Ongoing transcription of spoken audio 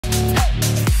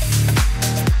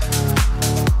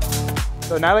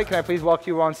So Natalie, can I please welcome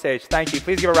you on stage? Thank you.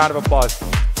 Please give a round of applause.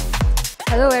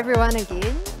 Hello everyone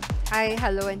again. Hi,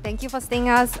 hello, and thank you for staying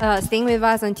with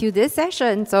us until this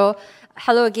session. So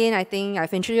hello again. I think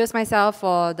I've introduced myself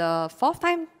for the 4th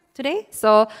time today.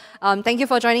 So thank you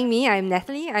for joining me. I'm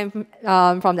Natalie.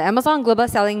 I'm from the Amazon Global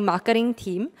Selling Marketing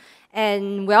team.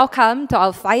 And welcome to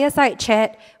our fireside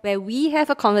chat where we have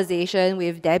a conversation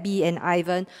with Debbie and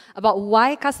Ivan about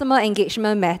why customer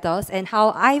engagement matters and how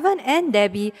Ivan and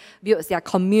Debbie built their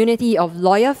community of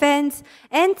loyal fans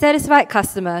and satisfied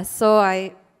customers.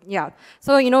 So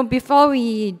before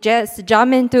we just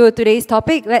jump into today's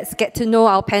topic, let's get to know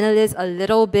our panelists a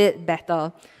little bit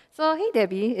better. So hey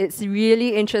Debbie, it's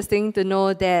really interesting to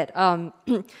know that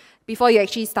before you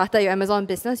actually started your Amazon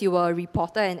business, you were a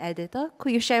reporter and editor.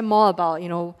 Could you share more about,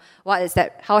 what is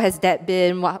that? How has that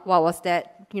been? What was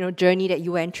that, journey that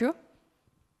you went through?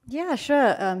 Yeah,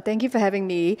 sure. Thank you for having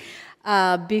me.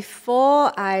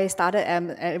 Before I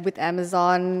started with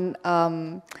Amazon,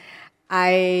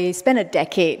 I spent a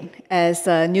decade as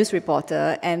a news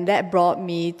reporter, and that brought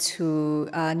me to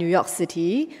New York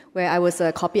City, where I was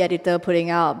a copy editor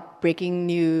putting out breaking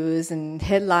news and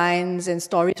headlines and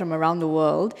stories from around the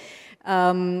world.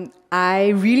 I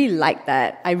really liked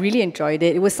that. I really enjoyed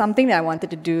it. It was something that I wanted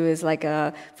to do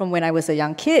from when I was a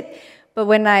young kid. But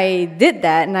when I did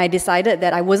that and I decided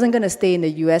that I wasn't going to stay in the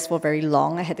US for very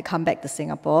long, I had to come back to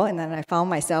Singapore, and then I found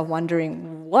myself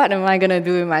wondering, what am I going to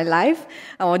do in my life?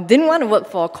 I didn't want to work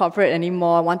for a corporate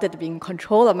anymore. I wanted to be in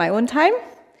control of my own time.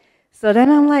 So then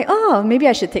I'm like, maybe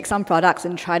I should take some products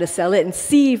and try to sell it and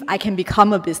see if I can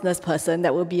become a business person.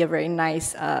 That would be a very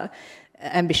nice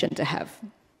ambition to have.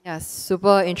 Yeah,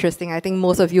 super interesting. I think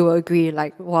most of you will agree,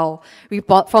 wow,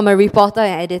 from a reporter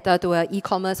and editor to an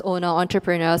e-commerce owner,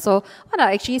 entrepreneur. So what are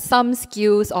actually some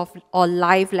skills or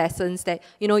life lessons that,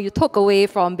 you took away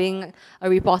from being a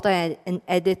reporter and an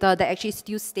editor that actually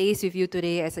still stays with you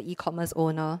today as an e-commerce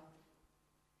owner?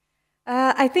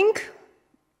 I think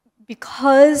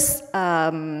because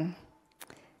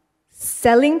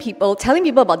telling people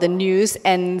about the news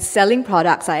and selling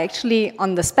products are actually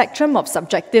on the spectrum of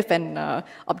subjective and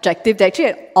objective. They're actually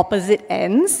at opposite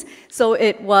ends. So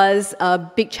it was a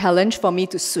big challenge for me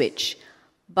to switch.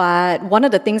 But one of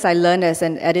the things I learned as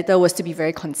an editor was to be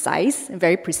very concise and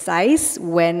very precise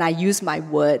when I use my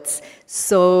words.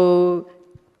 So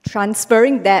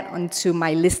transferring that onto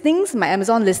my listings, my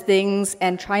Amazon listings,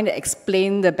 and trying to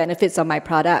explain the benefits of my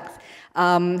product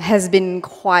has been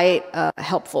quite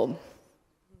helpful.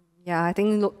 Yeah, I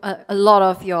think a lot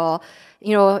of a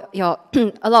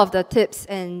lot of the tips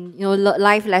and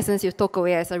life lessons you took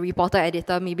away as a reporter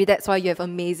editor. Maybe that's why you have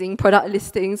amazing product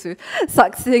listings with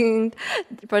succinct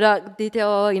product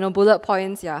detail, bullet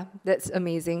points. Yeah, that's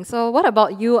amazing. So, what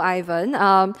about you, Ivan?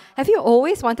 Have you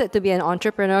always wanted to be an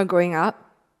entrepreneur growing up?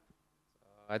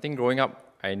 I think growing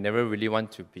up, I never really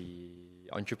want to be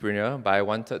entrepreneur, but I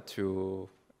wanted to.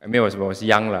 When I was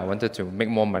young, I wanted to make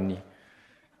more money.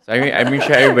 So I'm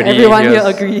sure everybody here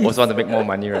agrees. Also want to make more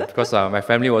money, right? Because my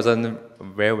family wasn't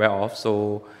very well off,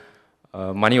 so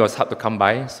money was hard to come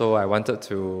by. So I wanted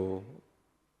to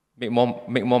make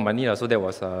more money. So that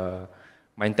was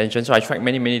my intention. So I tried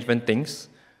many different things.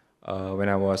 When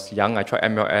I was young, I tried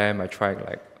MLM. I tried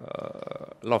a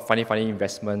lot of funny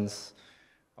investments.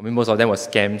 I mean, most of them were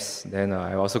scams. Then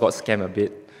I also got scammed a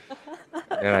bit.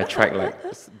 Then I tried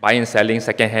buying and selling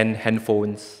second-hand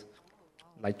handphones.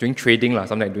 Doing trading,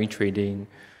 something like doing trading.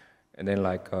 And then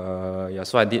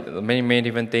so I did many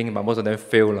different things, but most of them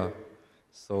failed.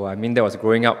 So I mean, that was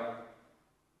growing up.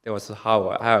 That was how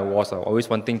I was, always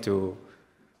wanting to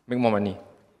make more money.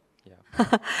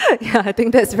 Yeah. Yeah, I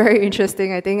think that's very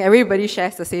interesting. I think everybody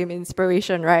shares the same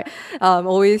inspiration, right?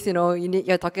 Always,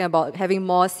 you're talking about having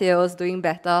more sales, doing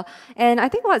better. And I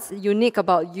think what's unique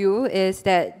about you is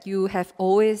that you have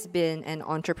always been an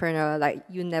entrepreneur.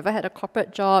 You never had a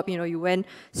corporate job. You went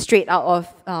straight out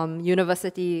of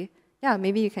university. Yeah,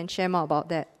 maybe you can share more about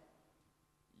that.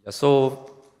 Yeah,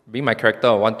 so being my character,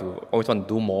 I always want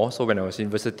to do more. So when I was in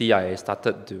university, I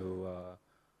started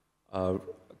to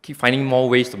keep finding more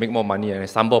ways to make more money, and I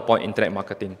stumbled upon internet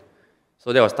marketing.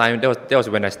 So that was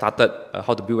when I started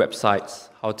how to build websites,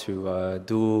 how to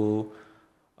do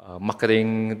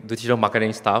marketing, digital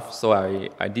marketing stuff. So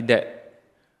I did that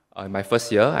in my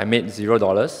first year. I made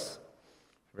 $0.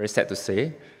 Very sad to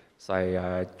say. So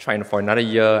I tried for another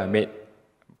year. I made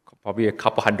probably a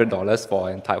couple $100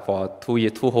 for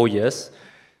 2 whole years.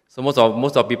 So most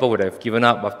of people would have given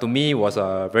up, but to me it was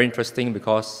very interesting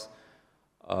because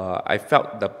I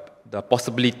felt the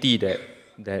possibility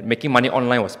that making money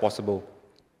online was possible.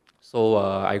 So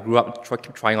I grew up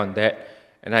keep trying on that,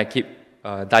 and I keep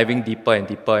diving deeper and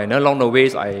deeper. And along the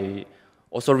ways, I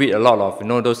Also read a lot of,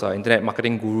 those internet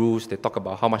marketing gurus. They talk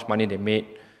about how much money they made.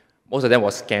 Most of them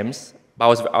was scams.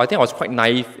 But I think I was quite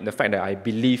naive in the fact that I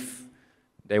believe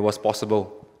that it was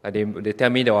possible. Like they tell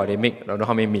me that they make, I don't know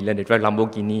how many million, they drive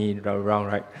Lamborghini around,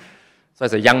 right? So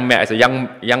as a young man, as a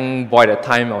young boy at the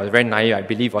time, I was very naive. I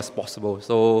believed it was possible.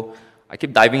 So I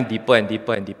keep diving deeper and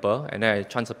deeper and deeper. And then I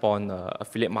chanced upon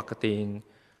affiliate marketing.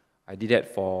 I did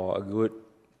that for a good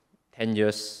 10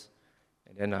 years.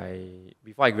 And then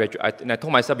before I graduate, I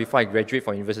told myself before I graduate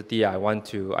from university, I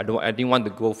didn't want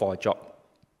to go for a job.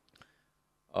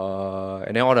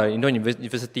 And then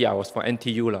university, I was from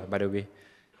NTU, by the way.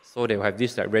 So they will have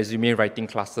this like resume writing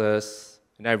classes,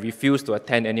 and I refused to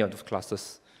attend any of those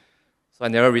classes. So I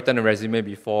never written a resume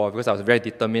before because I was very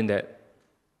determined that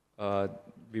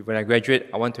when I graduate,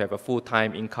 I want to have a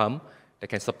full-time income that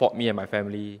can support me and my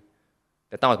family.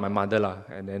 That time was my mother,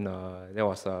 and then that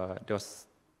was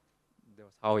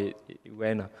how it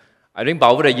went. I think,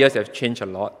 but over the years, have changed a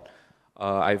lot.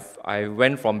 I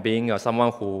went from being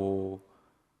someone who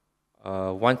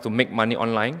wants to make money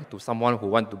online to someone who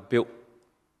wants to build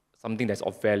something that's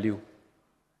of value.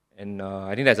 And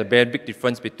I think there's a very big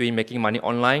difference between making money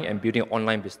online and building an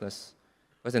online business.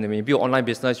 Because when you build online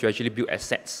business, you actually build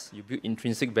assets. You build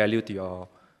intrinsic value to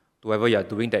whatever you're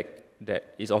doing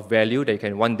that is of value that you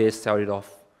can one day sell it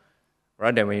off.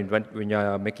 Rather than when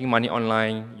you're making money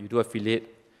online, you do affiliate,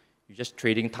 you're just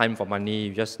trading time for money,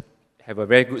 you just have a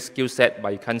very good skill set,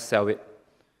 but you can't sell it.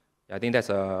 I think that's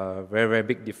a very, very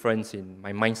big difference in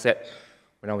my mindset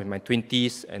when I was in my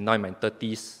 20s and now in my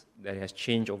 30s that has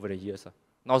changed over the years.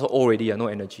 Now also already, no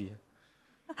energy.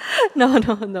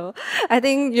 No. I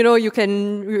think, you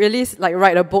can really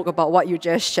write a book about what you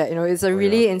just shared. It's a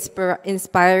really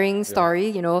inspiring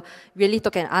story, really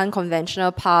took an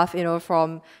unconventional path,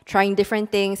 from trying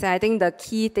different things. And I think the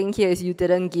key thing here is you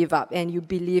didn't give up and you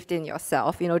believed in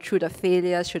yourself, through the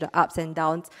failures, through the ups and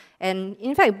downs. And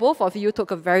in fact, both of you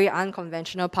took a very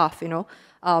unconventional path,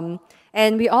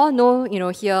 and we all know,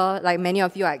 here, like many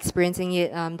of you are experiencing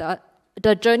it,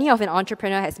 the journey of an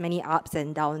entrepreneur has many ups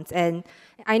and downs. And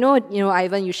I know,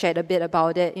 Ivan, you shared a bit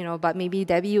about it, but maybe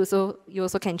Debbie, you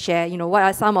also can share, what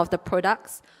are some of the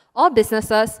products or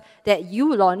businesses that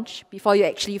you launched before you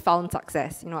actually found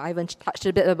success? Ivan touched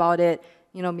a bit about it.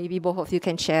 Maybe both of you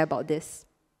can share about this.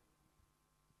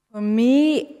 For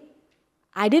me,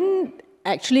 I didn't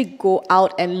actually go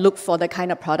out and look for the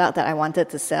kind of product that I wanted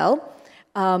to sell.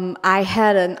 I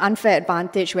had an unfair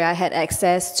advantage where I had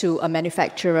access to a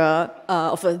manufacturer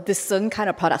of a decent kind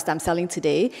of products that I'm selling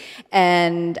today,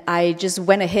 and I just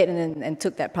went ahead and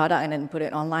took that product and then put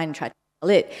it online and tried to sell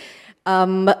it.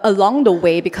 Along the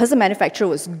way, because the manufacturer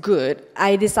was good,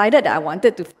 I decided that I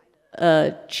wanted to find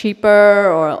a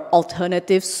cheaper or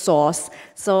alternative source.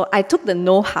 So I took the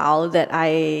know-how that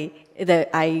I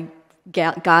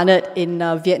garnered in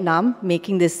Vietnam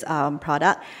making this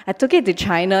product. I took it to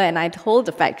China and I told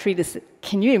the factory,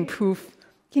 can you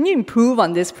improve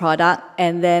on this product?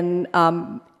 And then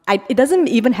it doesn't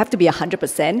even have to be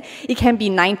 100%. It can be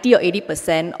 90 or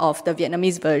 80% of the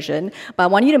Vietnamese version. But I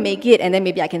want you to make it, and then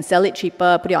maybe I can sell it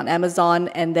cheaper, put it on Amazon,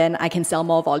 and then I can sell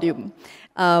more volume.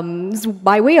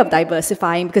 By way of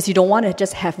diversifying, because you don't want to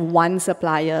just have one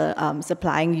supplier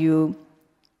supplying you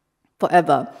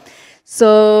forever.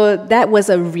 So that was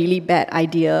a really bad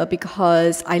idea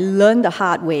because I learned the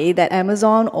hard way that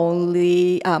Amazon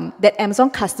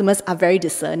customers are very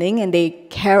discerning and they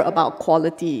care about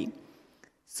quality.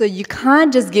 So you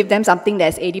can't just give them something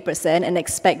that's 80% and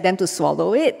expect them to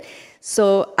swallow it.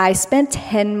 So I spent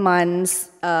 10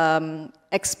 months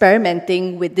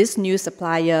experimenting with this new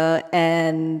supplier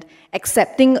and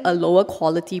accepting a lower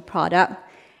quality product.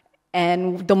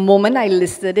 And the moment I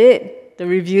listed it, the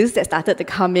reviews that started to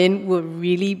come in were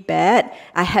really bad.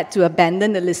 I had to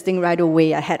abandon the listing right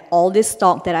away. I had all this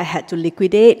stock that I had to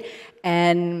liquidate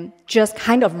and just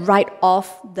kind of write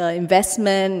off the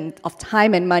investment of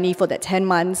time and money for that 10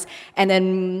 months and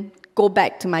then go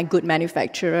back to my good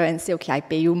manufacturer and say, okay, I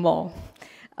pay you more.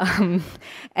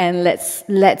 And let's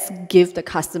give the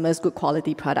customers good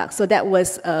quality products. So that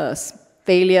was a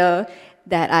failure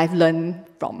that I've learned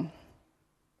from.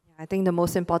 I think the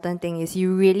most important thing is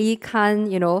you really can't,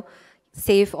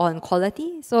 save on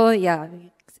quality. So yeah,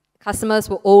 customers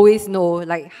will always know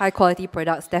like high quality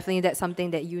products. Definitely that's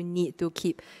something that you need to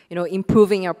keep,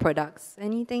 improving your products.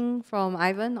 Anything from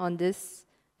Ivan on this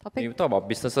topic? When you talk about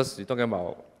businesses, you're talking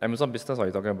about Amazon business or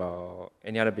you're talking about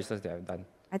any other business that I've done?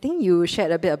 I think you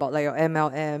shared a bit about like your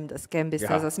MLM, the scam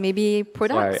businesses, maybe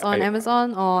products on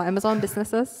Amazon or Amazon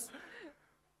businesses?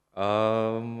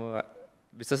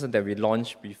 Businesses that we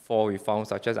launched before we found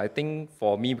success. I think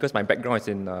for me, because my background is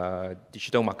in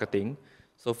digital marketing,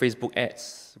 So Facebook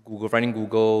ads, running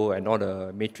Google, and all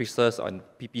the matrices on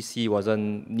PPC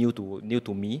wasn't new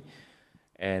to me,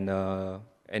 and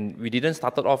we didn't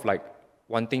started off like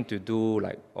wanting to do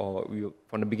like, or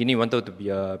from the beginning wanted to be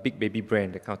a big baby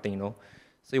brand, that kind of thing, you know.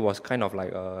 So it was kind of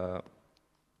like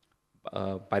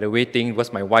by the way thing,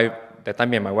 was my wife, that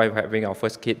time me and my wife having our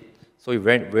first kid, so we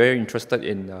were very interested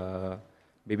in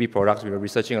baby products. We were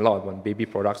researching a lot on baby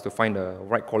products to find the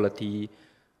right quality,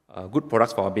 good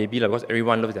products for our baby, like, because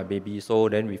everyone loves their baby. So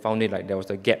then we found it like there was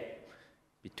a gap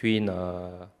between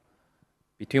what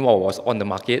was on the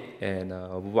market and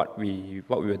what we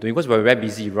were doing, because we were very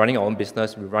busy running our own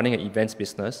business. We were running an events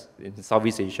business in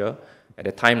Southeast Asia at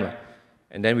the time.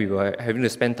 And then we were having to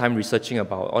spend time researching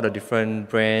about all the different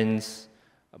brands,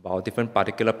 about different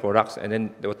particular products, and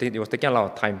then it was taking a lot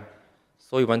of time.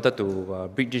 So we wanted to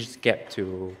bridge this gap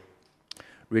to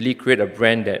really create a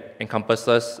brand that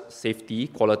encompasses safety,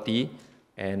 quality,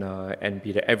 and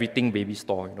be the everything baby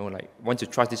store. You know, like once you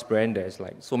trust this brand, there's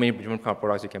like so many different kind of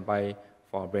products you can buy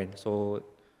for our brand. So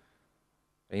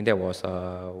I think that was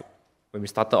when we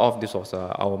started off. This was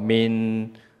our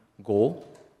main goal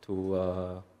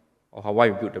to. Or why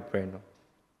we built the brand.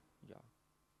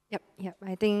 Yep.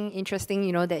 I think interesting,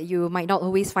 you know, that you might not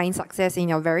always find success in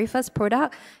your very first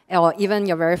product or even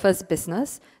your very first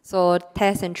business. So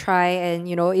test and try, and,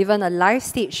 you know, even a life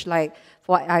stage like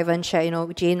what Ivan shared, you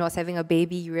know, Jane was having a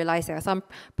baby, you realize there are some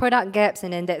product gaps,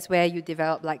 and then that's where you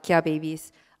develop like Kia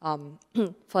Babies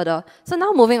further. So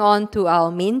now moving on to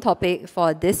our main topic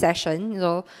for this session.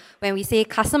 So when we say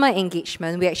customer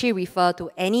engagement, we actually refer to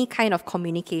any kind of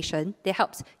communication that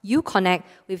helps you connect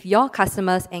with your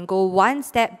customers and go one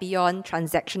step beyond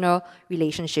transactional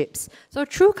relationships. So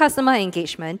through customer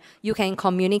engagement, you can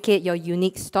communicate your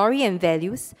unique story and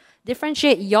values,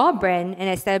 differentiate your brand, and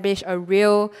establish a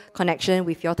real connection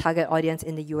with your target audience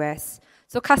in the US.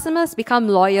 So customers become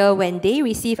loyal when they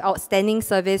receive outstanding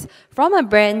service from a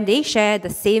brand they share the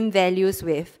same values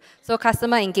with. So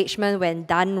customer engagement, when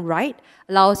done right,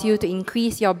 allows you to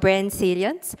increase your brand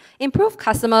salience, improve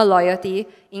customer loyalty,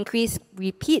 increase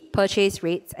repeat purchase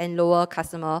rates, and lower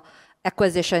customer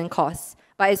acquisition costs.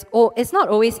 But it's not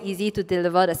always easy to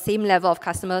deliver the same level of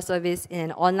customer service in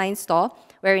an online store,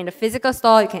 where in the physical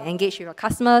store, you can engage with your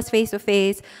customers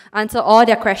face-to-face, answer all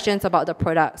their questions about the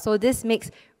product. So this makes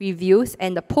reviews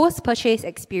and the post-purchase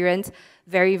experience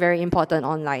very, very important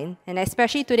online. And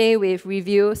especially today with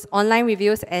reviews, online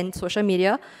reviews and social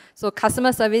media, so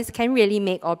customer service can really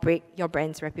make or break your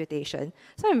brand's reputation.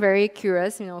 So I'm very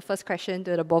curious, you know, first question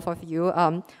to the both of you.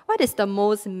 What is the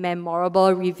most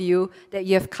memorable review that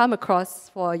you have come across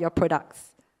for your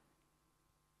products?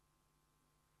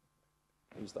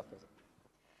 You start first.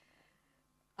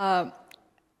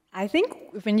 I think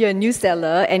when you're a new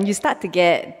seller and you start to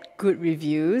get good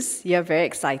reviews, you're very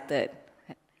excited.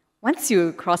 Once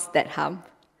you cross that hump,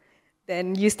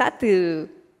 then you start to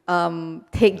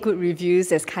take good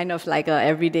reviews as kind of like an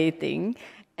everyday thing,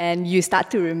 and you start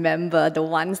to remember the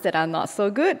ones that are not so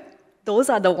good. Those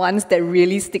are the ones that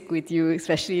really stick with you,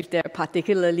 especially if they're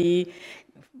particularly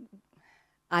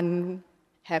not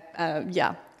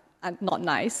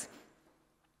nice.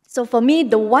 So for me,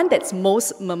 the one that's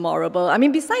most memorable, I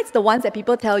mean, besides the ones that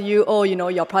people tell you, oh, you know,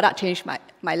 your product changed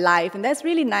my life, and that's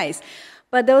really nice.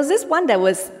 But there was this one that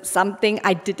was something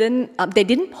they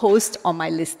didn't post on my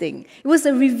listing. It was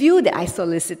a review that I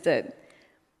solicited.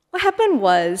 What happened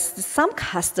was some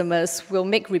customers will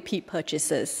make repeat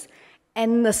purchases,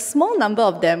 and a small number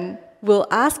of them will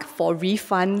ask for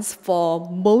refunds for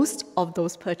most of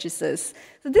those purchases.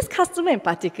 So this customer in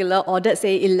particular ordered,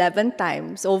 say, 11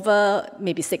 times over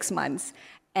maybe 6 months,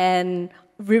 and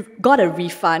got a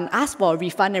refund, asked for a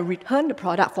refund, and returned the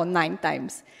product for 9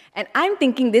 times. And I'm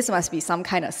thinking this must be some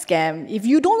kind of scam. If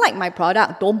you don't like my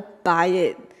product, don't buy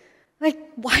it. Like,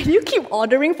 why do you keep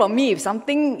ordering from me if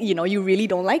something, you know, you really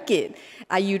don't like it?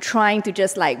 Are you trying to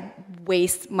just like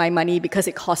waste my money because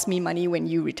it costs me money when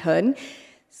you return?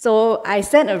 So I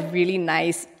sent a really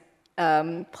nice,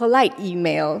 polite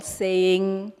email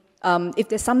saying, if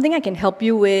there's something I can help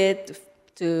you with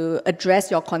to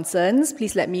address your concerns,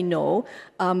 please let me know.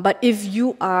 But if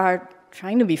you are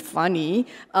trying to be funny,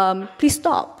 please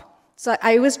stop. So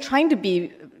I was trying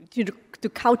to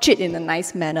couch it in a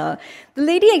nice manner. The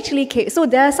lady actually came, so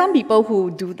there are some people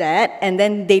who do that, and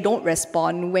then they don't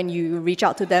respond when you reach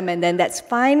out to them, and then that's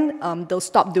fine. They'll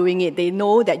stop doing it. They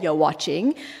know that you're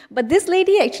watching. But this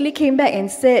lady actually came back and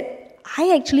said,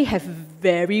 I actually have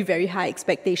very, very high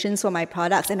expectations for my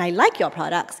products, and I like your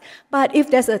products. But if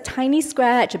there's a tiny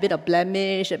scratch, a bit of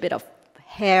blemish, a bit of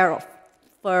hair or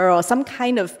fur or some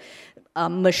kind of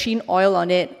machine oil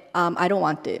on it, I don't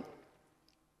want it.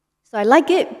 So I like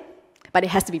it, but it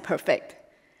has to be perfect.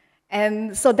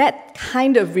 And so that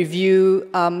kind of review,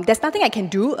 there's nothing I can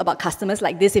do about customers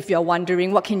like this if you're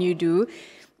wondering, what can you do?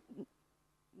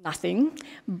 Nothing.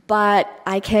 But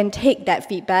I can take that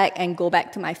feedback and go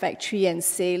back to my factory and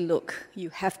say, look, you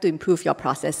have to improve your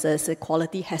processes, the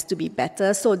quality has to be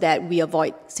better so that we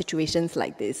avoid situations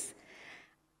like this.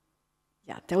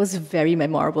 Yeah, that was very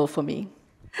memorable for me.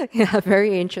 Yeah,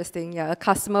 very interesting. Yeah, a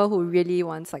customer who really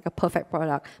wants like a perfect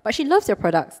product, but she loves your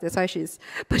products. That's why she's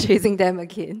purchasing them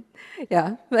again.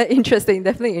 Yeah, but interesting,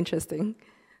 definitely interesting.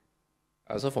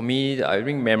 So for me, I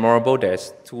think memorable,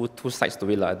 there's two sides to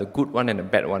it, the good one and the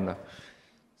bad one.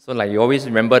 So like you always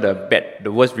remember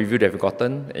the worst review that you've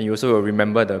gotten, and you also will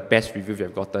remember the best review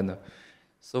you've gotten.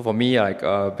 So for me,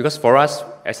 because for us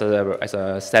as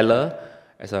a seller,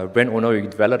 as a brand owner, we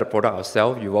develop the product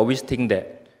ourselves, you always think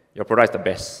that your product is the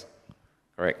best,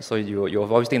 correct? So you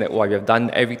always think that, oh, you have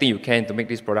done everything you can to make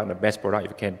this product the best product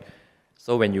you can.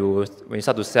 So when you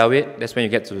start to sell it, that's when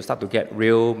you start to get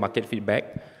real market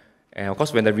feedback. And of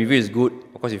course, when the review is good,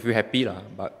 of course you feel happy,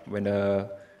 but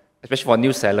especially for a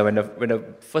new seller, when the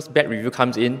first bad review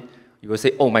comes in, you will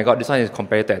say, oh my God, this one is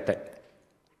competitor attack.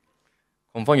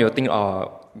 Confirm you'll think,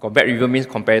 got bad review means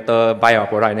competitor buy our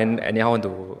product and then anyhow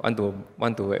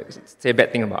want to say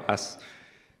bad thing about us.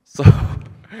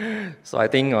 So I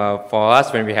think for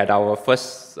us, when we had our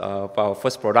first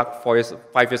product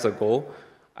 5 years ago,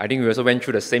 I think we also went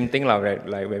through the same thing, right?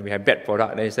 Like when we had bad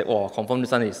product, then you say, oh, confirm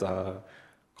this one is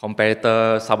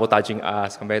competitor sabotaging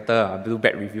us, competitor do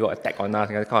bad review, attack on us,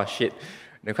 that kind of shit.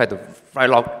 They try to write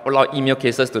a lot of email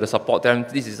cases to the support, tell them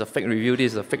this is a fake review,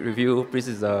 this is a fake review, this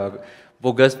is a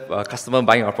bogus customer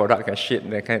buying our product and shit,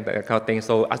 that kind of thing.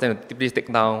 So ask them to please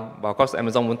take down, but of course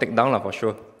Amazon won't take down for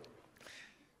sure.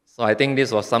 So I think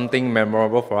this was something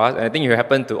memorable for us, and I think it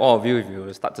happened to all of you if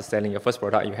you start to selling your first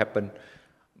product, it happened.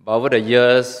 But over the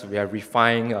years, we have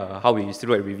refined how we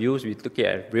still write reviews. We look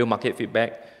at real market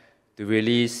feedback to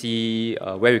really see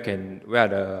where are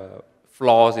the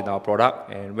flaws in our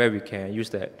product and where we can use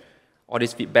all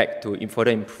this feedback to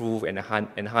further improve and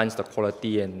enhance the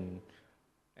quality and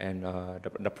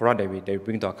the product that we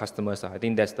bring to our customers. I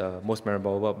think that's the most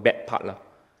memorable bad part.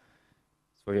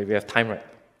 So we have time, right?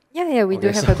 Yeah, we do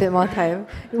have a bit more time.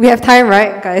 We have time,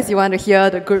 right, guys? You want to hear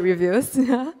the good reviews?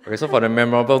 Okay, so for the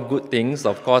memorable good things,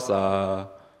 of course, for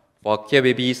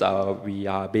KeaBabies, we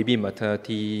are baby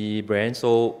maternity brand.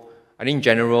 So I think in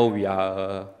general, we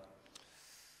are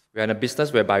in a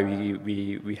business whereby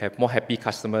we have more happy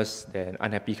customers than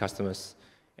unhappy customers.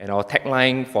 And our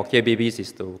tagline for KeaBabies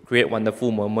is to create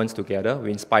wonderful moments together.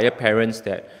 We inspire parents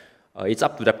that it's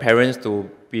up to the parents to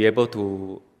be able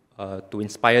to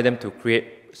inspire them to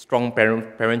create strong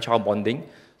parent-child bonding.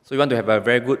 So you want to have a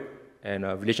very good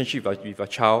relationship with your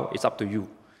child, it's up to you.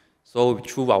 So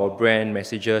through our brand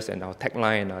messages and our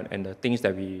tagline and the things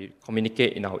that we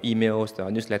communicate in our emails, our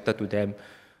newsletter to them,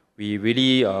 we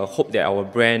really hope that our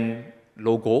brand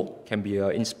logo can be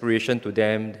an inspiration to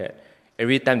them, that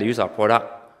every time they use our product,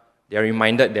 they are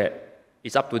reminded that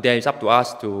it's up to them, it's up to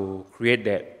us to create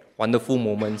that wonderful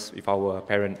moments with our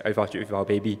with our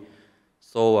baby.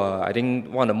 So I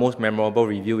think one of the most memorable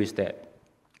reviews is that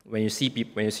when you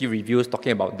see reviews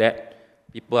talking about that,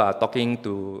 people are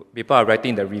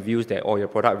writing the reviews that, oh, your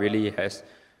product really has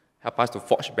helped us to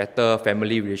forge better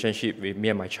family relationship with me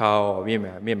and my child, or me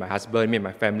and my husband, me and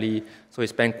my family. So we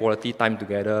spend quality time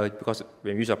together because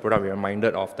when we use our product, we're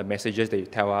reminded of the messages that you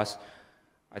tell us.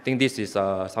 I think this is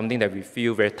something that we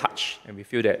feel very touched, and we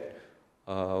feel that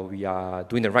we are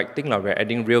doing the right thing. We're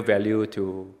adding real value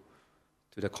to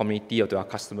the community or to our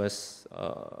customers,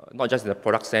 not just in the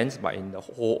product sense, but in the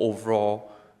whole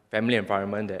overall family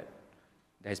environment that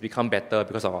has become better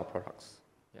because of our products.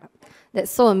 Yeah.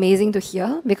 That's so amazing to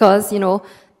hear, because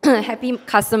happy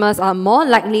customers are more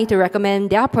likely to recommend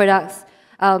their products,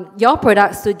 your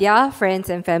products, to their friends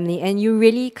and family, and you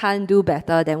really can't do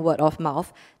better than word of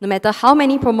mouth. No matter how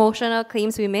many promotional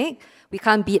claims we make, we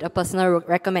can't beat a personal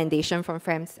recommendation from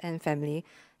friends and family.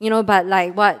 But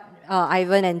like what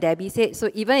Ivan and Debbie said, so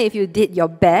even if you did your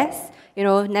best,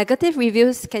 negative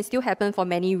reviews can still happen for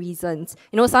many reasons.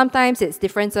 Sometimes it's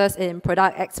differences in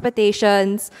product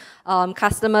expectations,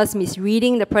 customers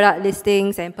misreading the product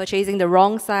listings and purchasing the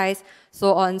wrong size,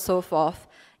 so on and so forth.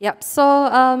 Yep,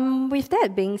 so with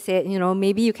that being said,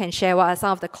 maybe you can share what are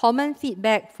some of the common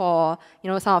feedback for,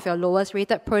 some of your lowest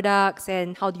rated products,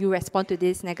 and how do you respond to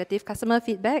this negative customer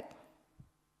feedback?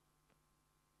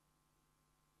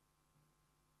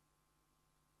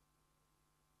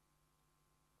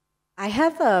 I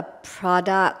have a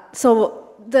product,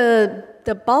 so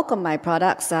the bulk of my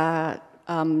products are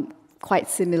quite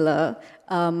similar.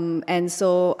 And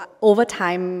so over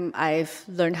time, I've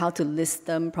learned how to list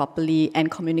them properly and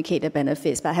communicate the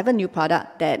benefits. But I have a new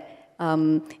product that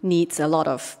needs a lot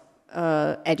of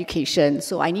education.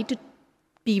 So I need to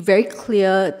be very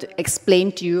clear to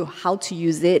explain to you how to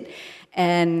use it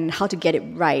and how to get it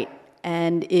right.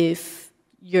 And if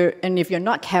you're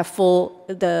not careful,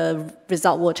 the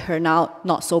result will turn out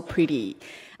not so pretty.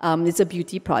 It's a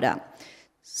beauty product.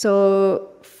 So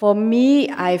for me,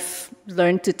 I've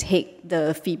learned to take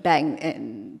the feedback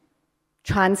and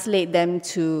translate them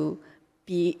to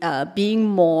being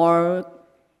more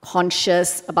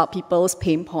conscious about people's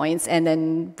pain points and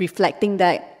then reflecting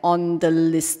that on the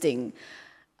listing.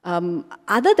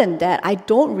 Other than that, I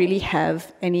don't really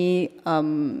have any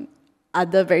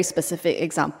other very specific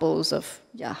examples of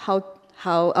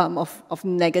of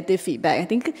negative feedback. I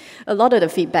think a lot of the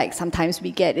feedback sometimes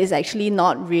we get is actually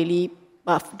not really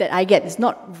that I get is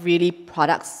not really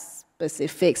product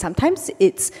specific. Sometimes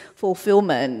it's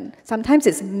fulfillment. Sometimes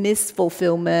it's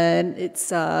misfulfillment.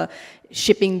 It's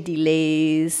shipping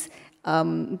delays.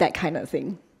 That kind of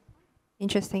thing.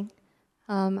 Interesting.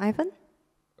 Ivan?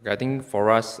 Okay, I think for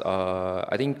us,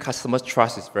 I think customers'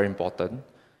 trust is very important,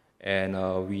 and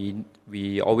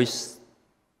we always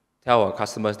tell our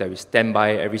customers that we stand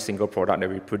by every single product that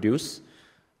we produce.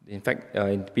 In fact,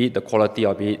 be it the quality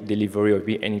or be it delivery or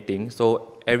be it anything.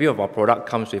 So every of our product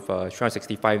comes with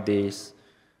 365 days,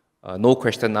 no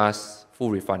question asked,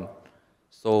 full refund.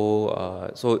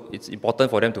 So it's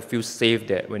important for them to feel safe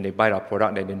that when they buy our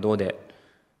product, that they know that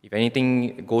if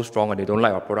anything goes wrong or they don't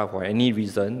like our product for any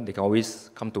reason, they can always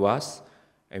come to us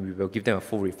and we will give them a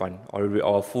full refund or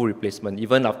a full replacement.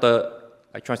 Even after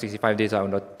like 365 days,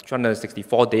 on the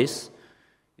 364 days,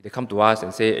 they come to us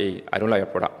and say, hey, I don't like your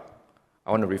product.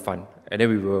 I want a refund. And then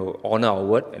we will honor our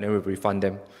word and then we will refund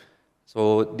them.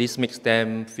 So this makes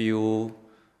them feel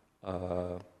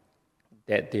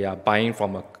that they are buying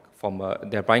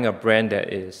they're buying a brand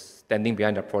that is standing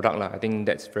behind the product. I think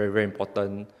that's very, very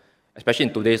important, especially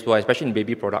in today's world, especially in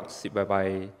baby products,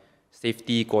 whereby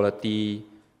safety, quality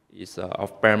is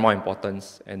of paramount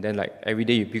importance. And then like every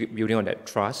day you're building on that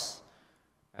trust,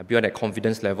 build on that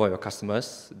confidence level of your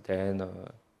customers, then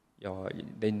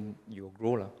you'll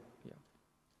grow.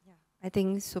 I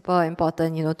think super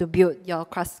important, to build your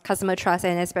customer trust,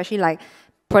 and especially like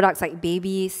products like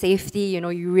baby safety,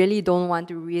 you really don't want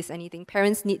to risk anything.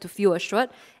 Parents need to feel assured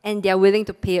and they're willing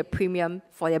to pay a premium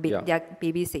for their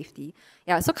baby safety.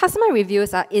 So customer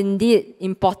reviews are indeed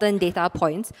important data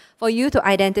points for you to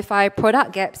identify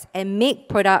product gaps and make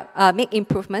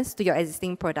improvements to your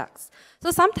existing products.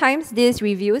 So sometimes these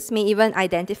reviews may even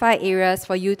identify areas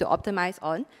for you to optimize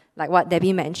on, like what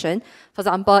Debbie mentioned. For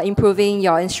example, improving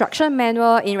your instruction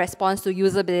manual in response to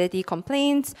usability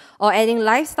complaints, or adding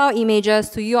lifestyle images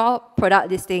to your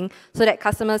product listing so that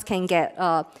customers can get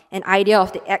an idea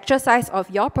of the actual size of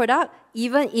your product,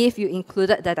 even if you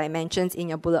included the dimensions in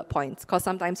your bullet points. Because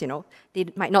sometimes, they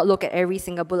might not look at every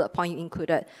single bullet point you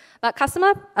included. But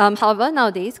however,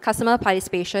 nowadays, customer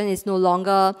participation is no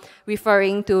longer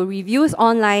referring to reviews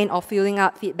online or filling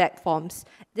out feedback forms.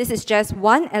 This is just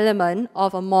one element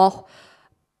of a more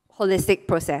holistic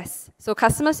process. So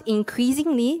customers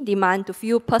increasingly demand to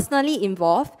feel personally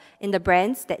involved in the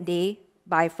brands that they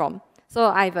buy from. So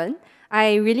Ivan,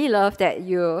 I really love that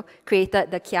you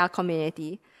created the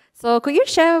KeaCommunity. So could you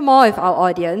share more with our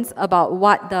audience about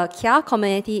what the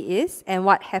KeaCommunity is and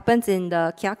what happens in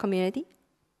the KeaCommunity?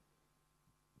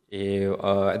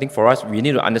 I think for us, we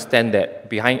need to understand that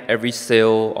behind every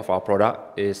sale of our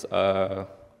product is a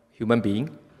human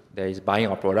being that is buying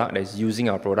our product, that is using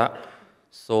our product.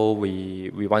 So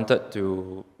we wanted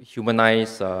to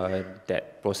humanize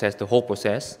that process, the whole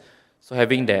process. So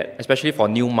having that, especially for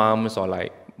new moms or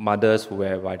like mothers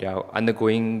whereby they are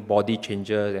undergoing body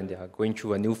changes and they are going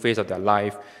through a new phase of their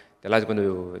life is going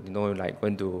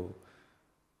to,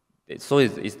 so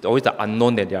it's always the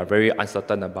unknown that they are very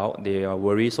uncertain about. They are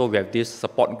worried. So we have this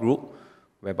support group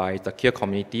whereby it's a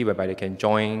KeaCommunity, whereby they can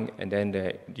join, and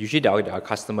then usually they are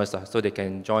customers, so they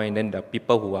can join. And then the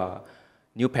people who are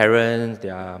new parents,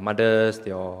 their mothers,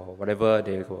 or whatever,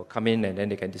 they will come in and then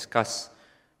they can discuss,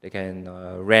 they can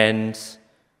rant,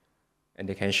 and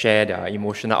they can share their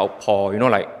emotional outpour.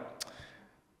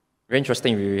 Very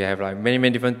interesting. We have like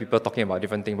many different people talking about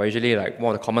different things, but usually like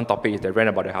one of the common topics is they rant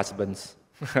about their husbands.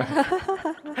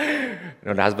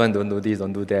 The husband don't do this,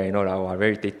 don't do that,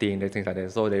 very irritating, things like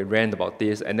that. So they rant about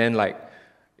this, and then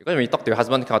because when you talk to your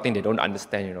husband, kind of thing, they don't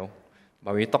understand,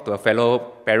 But when you talk to a fellow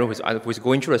parent who's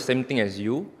going through the same thing as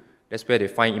you, that's where they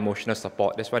find emotional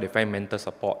support. That's where they find mental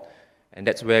support, and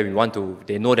that's where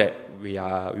they know that we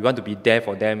want to be there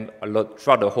for them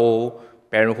throughout the whole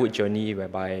parenthood journey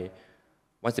whereby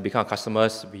once they become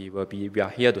customers, we are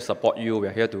here to support you. We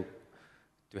are here to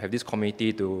have this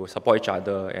community to support each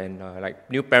other. And like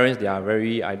new parents, they are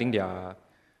very, I think they are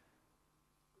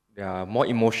more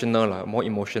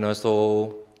emotional.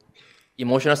 So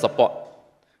emotional support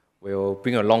will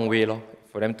bring a long way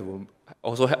for them to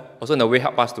also in a way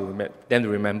help us them to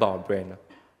remember our brand.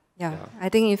 Yeah, I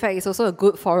think in fact it's also a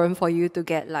good forum for you to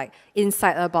get like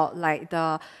insight about like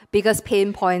the biggest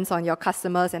pain points on your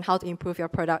customers and how to improve your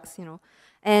products, you know.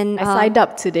 And I signed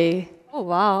up today. Oh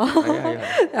wow!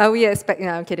 Yeah. We expect? No,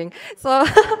 I'm kidding. So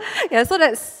yeah, so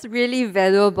that's really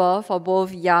valuable for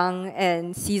both young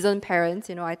and seasoned parents.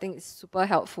 You know, I think it's super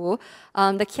helpful.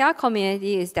 The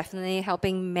KeaCommunity is definitely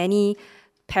helping many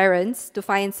parents to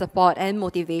find support and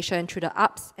motivation through the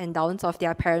ups and downs of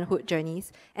their parenthood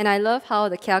journeys. And I love how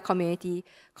the KeaCommunity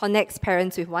connects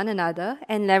parents with one another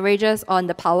and leverages on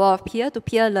the power of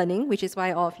peer-to-peer learning, which is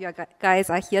why all of you guys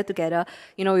are here together.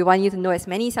 You know, we want you to know as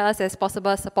many sellers as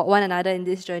possible, support one another in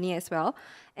this journey as well.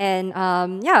 And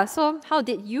yeah, so how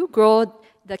did you grow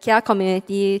the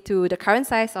KeaCommunity to the current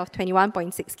size of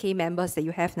 21.6K members that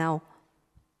you have now?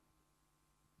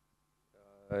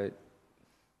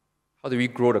 How do we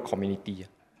grow the community?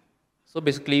 So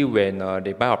basically, when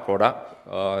they buy our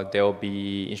product, there will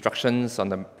be instructions on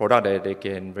the product that they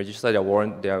can register their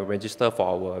warrant. They are registered for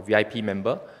our VIP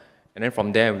member, and then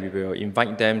from there we will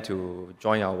invite them to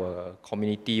join our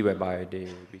community, whereby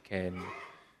we can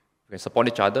support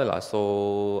each other.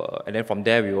 So and then from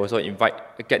there we also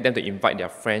get them to invite their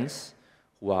friends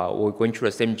who are going through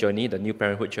the same journey, the new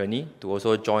parenthood journey, to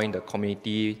also join the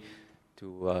community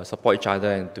to support each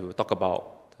other and to talk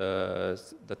about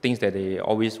the things that they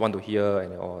always want to hear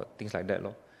or things like that.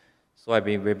 So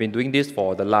we've been doing this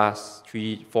for the last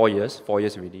 4 years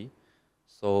already.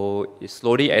 So it's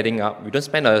slowly adding up. We don't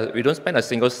spend a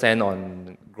single cent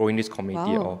on growing this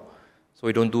community at all. So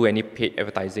we don't do any paid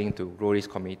advertising to grow this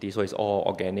community. So it's all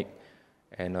organic,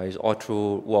 and it's all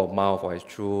through word of mouth, or it's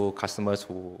through customers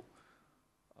who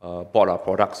bought our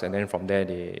products, and then from there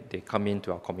they come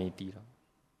into our community.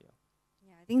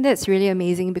 I think that's really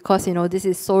amazing because, you know, this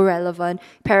is so relevant.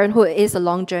 Parenthood is a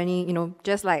long journey, you know,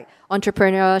 just like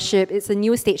entrepreneurship, it's a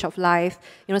new stage of life,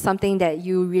 you know, something that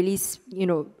you really, you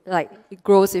know, like it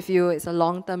grows with you. It's a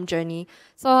long-term journey.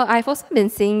 So I've also been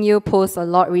seeing you post a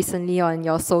lot recently on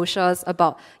your socials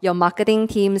about your marketing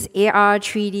team's AR,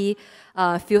 3D,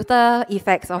 filter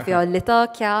effects of your little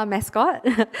Kia mascot.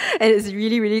 And it's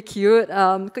really, really cute.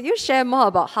 Could you share more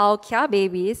about how Kia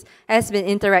Babies has been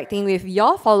interacting with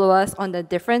your followers on the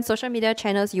different social media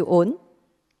channels you own?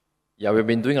 Yeah, we've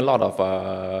been doing a lot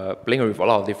of playing with a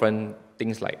lot of different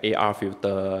things like AR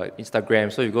filter,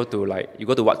 Instagram. So you go to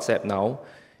WhatsApp now,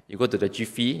 you go to the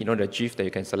Giphy, you know, the GIF that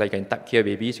you can select, you can type Kia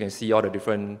Babies, you can see all the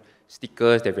different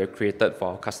stickers that we have created for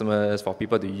our customers, for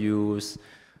people to use.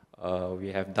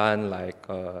 We have done like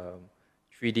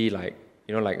 3D, like,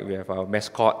 you know, like we have a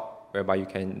mascot whereby you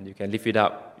can lift it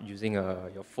up using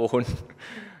your phone.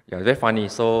 Yeah, very funny.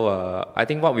 So I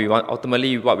think what we want,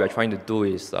 ultimately, what we are trying to do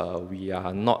is we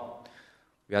are not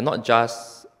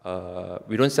just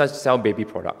we don't just sell baby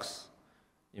products.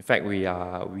 In fact, we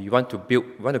want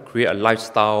to create a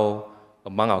lifestyle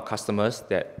among our customers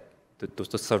that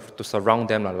to surround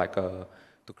them,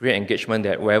 to create engagement,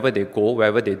 that wherever they go,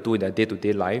 wherever they do in their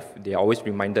day-to-day life, they are always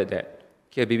reminded that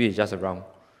Kia Baby is just around.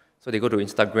 So they go to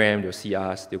Instagram, they'll see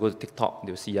us. They go to TikTok,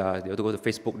 they'll see us. They also go to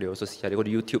Facebook, they'll also see us. They go to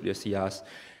YouTube, they'll see us.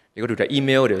 They go to the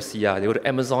email, they'll see us. They go to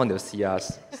Amazon, they'll see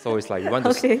us. So it's like we want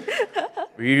to,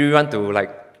 we really want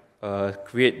to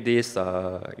create this,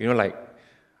 you know, like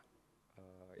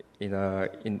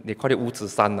they call it 五指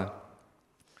山,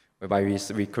 whereby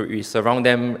we surround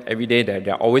them every day. That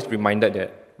they're always reminded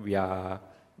that we are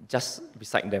just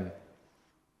beside them.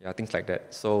 Yeah, things like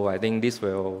that. So I think this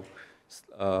will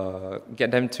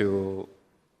get them to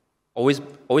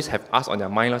always have us on their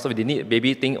mind. So if they need a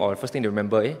baby thing, or first thing they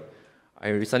remember, I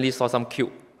recently saw some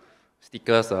cute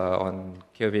stickers on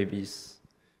Kia Babies.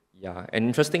 Yeah, and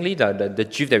interestingly, the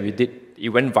GIF that we did, it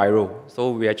went viral.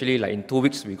 So we actually, like in 2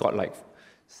 weeks, we got like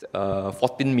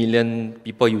 14 million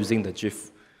people using the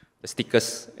GIF, the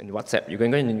stickers in WhatsApp. You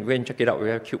can go and check it out.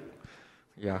 Very cute.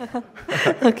 Yeah.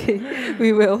 Okay,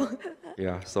 we will.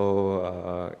 Yeah.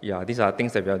 So yeah, these are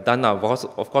things that we have done.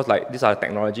 Of course, like these are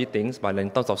technology things, but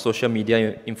in terms of social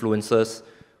media influencers,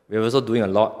 we're also doing a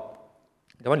lot.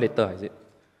 That one later, is it?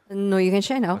 No, you can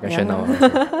share now. I can share now.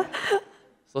 Okay.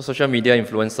 So social media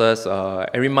influencers,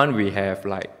 every month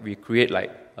we create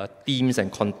like themes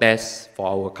and contests for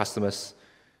our customers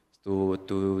to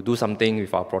do something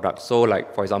with our products. So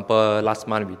like, for example, last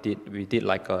month we did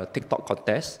like a TikTok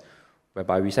contest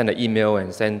whereby we send an email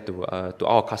and send to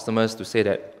our customers to say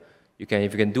that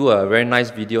if you can do a very nice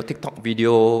video, TikTok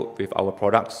video with our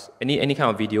products, any kind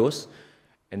of videos,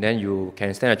 and then you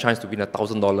can stand a chance to win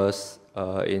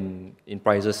 $1,000 in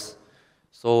prizes.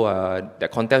 So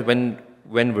that contest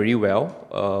went really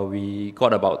well. We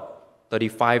got about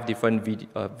 35 different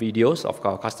videos of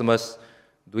our customers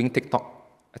doing TikTok.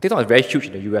 TikTok is very huge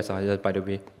in the US, by the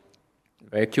way.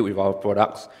 Very cute with our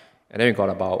products. And then we got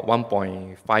about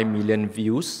 1.5 million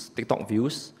views, TikTok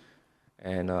views,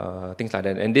 and things like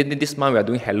that. And then this month we are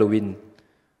doing Halloween.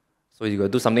 So you got to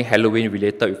do something Halloween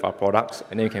related with our products,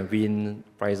 and then you can win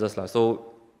prizes. So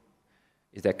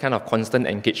it's that kind of constant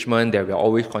engagement that we are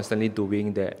always constantly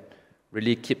doing that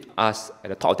really keep us at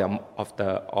the top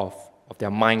of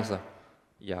their minds.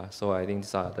 Yeah, so I think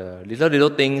these are the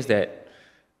little things that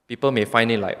people may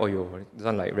find it like, oh, this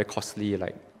one like very costly,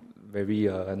 like very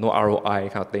no ROI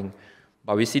kind of thing.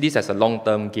 But we see this as a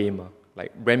long-term game.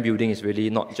 Like brand building is really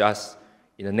not just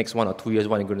in the next 1 or 2 years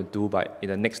what you're going to do, but in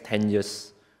the next 10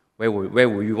 years, where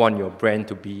will you want your brand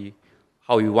to be?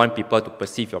 How you want people to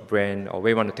perceive your brand, or where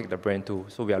you want to take the brand to?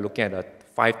 So we are looking at a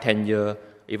 5, 10 year,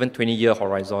 even 20-year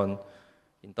horizon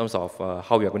in terms of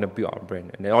how we are going to build our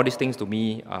brand. And then all these things to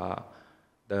me are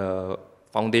the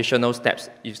foundational steps.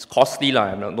 It's costly,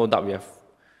 no doubt we have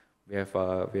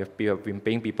been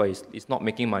paying people. It's not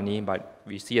making money, but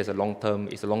we see it's a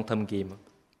long-term game.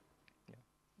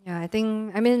 Yeah,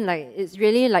 I mean, like, it's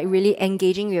really, like, really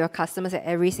engaging with your customers at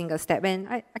every single step. And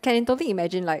I can totally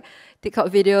imagine, like,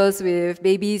 TikTok videos with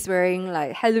babies wearing,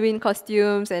 like, Halloween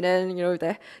costumes, and then, you know,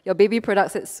 your baby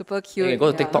products, it's super cute. You can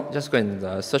go to TikTok, just go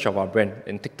and search of our brand.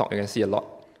 In TikTok, you can see a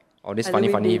lot of these funny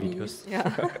videos.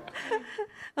 Yeah.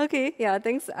 Okay, yeah,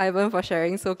 thanks, Ivan, for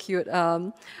sharing. So cute.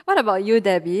 What about you,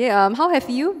 Debbie? How have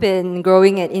you been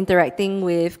growing and interacting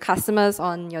with customers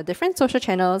on your different social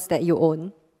channels that you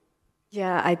own?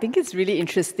 Yeah, I think it's really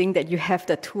interesting that you have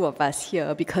the two of us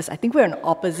here, because I think we're on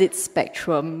opposite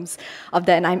spectrums of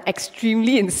that, and I'm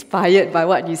extremely inspired by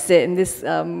what you said in this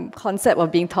concept of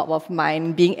being top of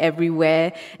mind, being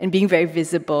everywhere, and being very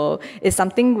visible is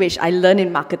something which I learned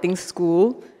in marketing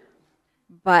school,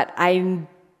 but I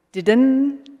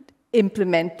didn't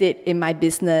implement it in my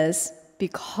business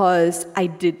because I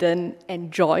didn't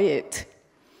enjoy it.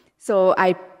 So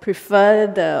I prefer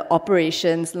the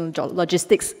operations and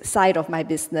logistics side of my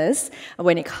business.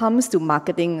 When it comes to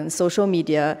marketing and social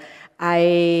media,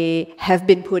 I have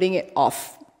been putting it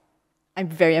off. I'm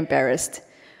very embarrassed.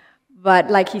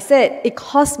 But like he said, it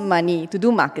costs money to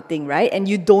do marketing, right? And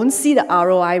you don't see the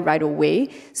ROI right away.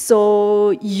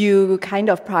 So you kind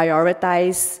of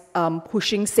prioritize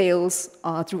pushing sales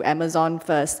through Amazon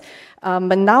first.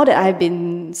 But now that I've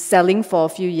been selling for a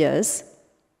few years,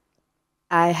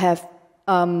 I have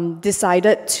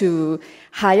decided to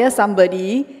hire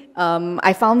somebody.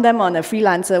 I found them on a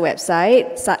freelancer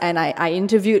website, and I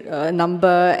interviewed a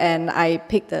number, and I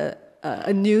picked a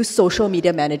new social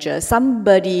media manager,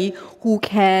 somebody who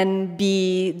can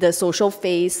be the social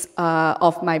face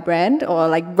of my brand, or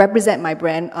like represent my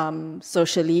brand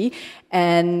socially,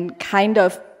 and kind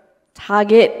of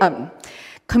target,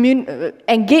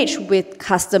 engage with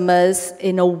customers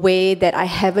in a way that I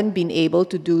haven't been able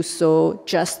to do so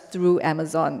just through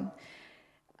Amazon.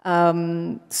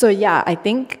 So yeah, I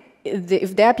think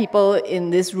if there are people in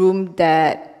this room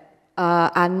that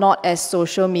are not as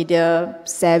social media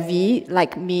savvy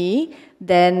like me,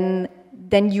 then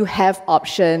you have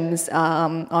options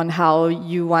on how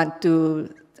you want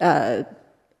to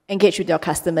engage with your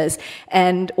customers.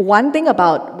 And one thing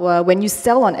about when you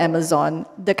sell on Amazon,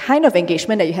 the kind of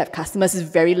engagement that you have customers is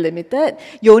very limited.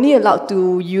 You're only allowed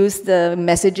to use the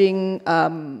messaging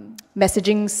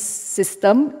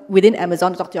system within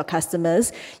Amazon to talk to your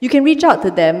customers. You can reach out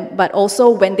to them, but also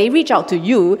when they reach out to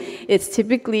you, it's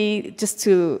typically just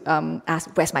to ask,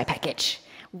 where's my package?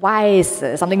 Why is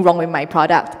something wrong with my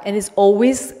product? And it's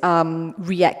always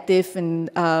reactive, and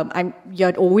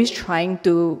you're always trying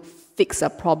to fix a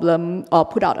problem or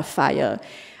put out a fire.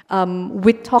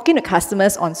 With talking to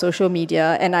customers on social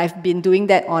media, and I've been doing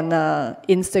that on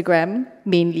Instagram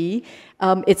mainly,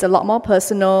 it's a lot more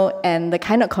personal, and the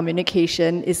kind of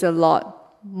communication is a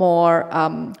lot more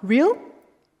real,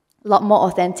 a lot more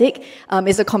authentic.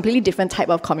 It's a completely different type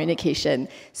of communication.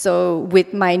 So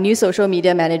with my new social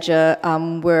media manager,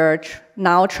 we're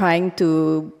now trying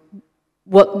to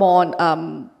work more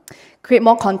on create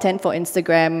more content for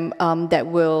Instagram that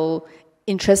will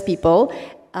interest people.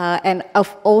 And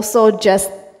I've also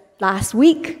just last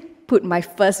week put my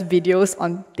first videos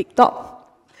on TikTok.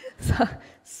 So,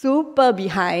 super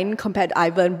behind compared to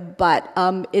Ivan, but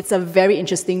it's a very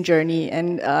interesting journey,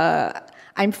 and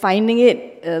I'm finding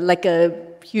it like a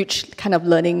huge kind of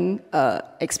learning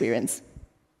experience.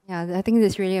 Yeah, I think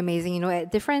this is really amazing. You know,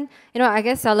 at different, I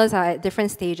guess sellers are at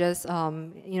different stages,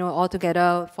 all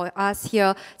together. For us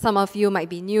here, some of you might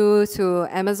be new to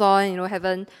Amazon,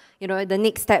 haven't, the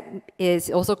next step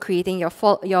is also creating your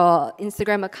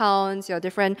Instagram accounts, your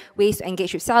different ways to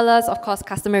engage with sellers. Of course,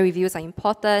 customer reviews are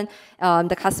important.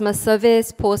 The customer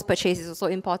service post-purchase is also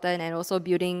important, and also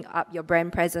building up your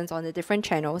brand presence on the different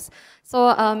channels.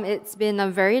 So it's been a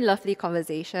very lovely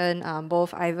conversation,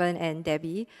 both Ivan and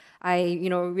Debbie. I,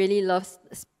 really love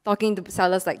talking to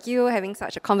sellers like you, having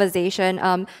such a conversation.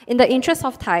 In the interest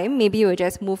of time, maybe we'll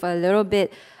just move a little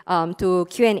bit to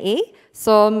Q&A.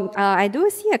 So I do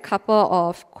see a couple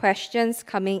of questions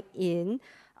coming in,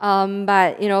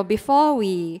 but before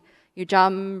you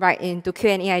jump right into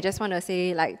Q&A, I just want to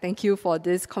say thank you for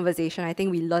this conversation. I think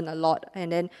we learned a lot,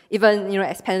 and then even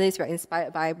as panelists, we're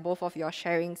inspired by both of your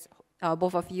sharings.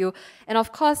 Both of you. And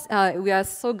of course, we are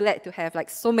so glad to have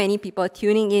so many people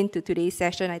tuning in to today's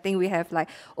session. I think we have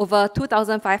over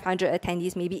 2,500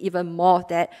 attendees, maybe even more of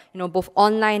that, both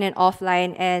online and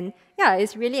offline. And yeah,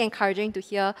 it's really encouraging to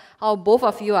hear how both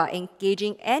of you are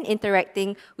engaging and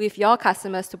interacting with your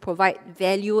customers to provide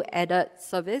value-added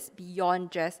service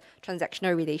beyond just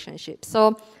transactional relationships.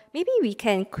 So maybe we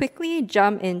can quickly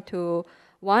jump into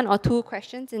one or two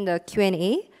questions in the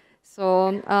Q&A. So,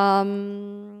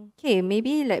 okay,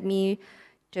 maybe let me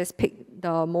just pick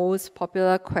the most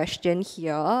popular question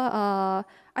here. I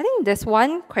think there's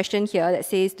one question here that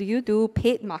says, do you do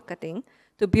paid marketing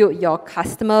to build your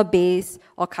customer base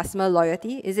or customer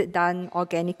loyalty? Is it done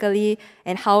organically?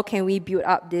 And how can we build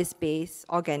up this base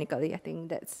organically? I think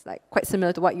that's quite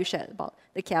similar to what you shared about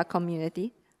the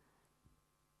KeaCommunity.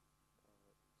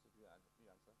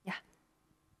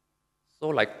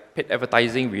 So paid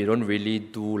advertising, we don't really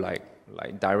do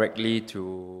directly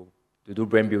to do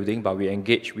brand building, but we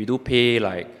engage. We do pay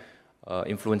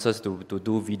influencers to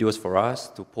do videos for us,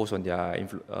 to post on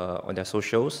their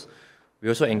socials. We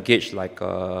also engage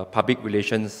public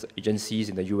relations agencies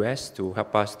in the US to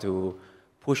help us to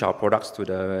push our products to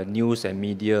the news and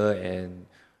media and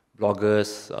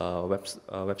bloggers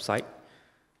website.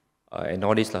 And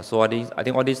all this. So I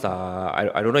think all these are,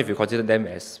 I don't know if you consider them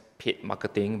as paid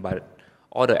marketing, but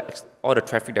all the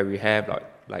traffic that we have,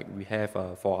 we have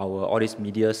for all these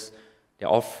medias, they're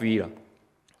all free.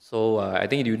 So I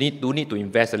think you do need to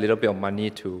invest a little bit of money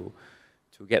to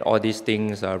get all these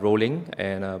things rolling.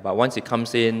 And but once it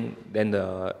comes in, then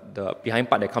the behind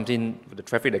part that comes in, the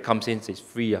traffic that comes in is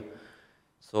free.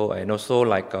 So and also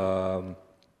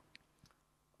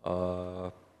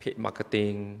paid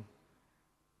marketing.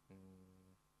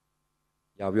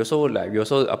 Yeah, we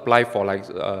also apply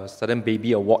for certain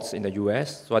baby awards in the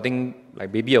US. So I think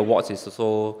baby awards is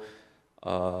also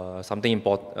something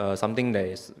that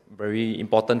is very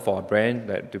important for a brand,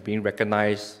 that to being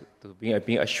recognized, to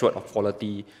being assured of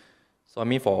quality. So I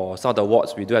mean, for some of the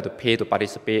awards, we do have to pay to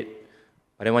participate.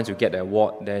 But then once you get the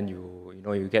award, then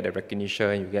you get the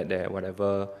recognition, you get the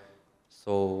whatever.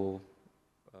 So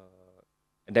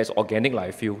and that's organic,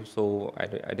 I feel. So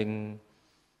I think.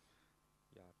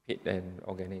 And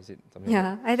organize it.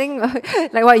 Yeah, I think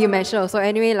what you mentioned also.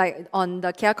 Anyway, on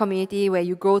the KeaCommunity, where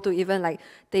you grow to even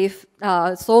they've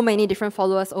so many different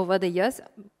followers over the years,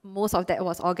 most of that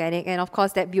was organic, and of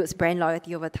course that builds brand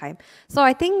loyalty over time. So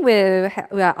I think we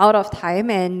are out of time,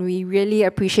 and we really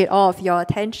appreciate all of your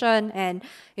attention and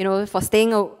for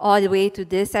staying all the way to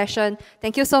this session.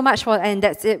 Thank you so much and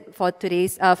that's it for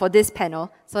today's for this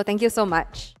panel. So thank you so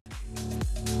much.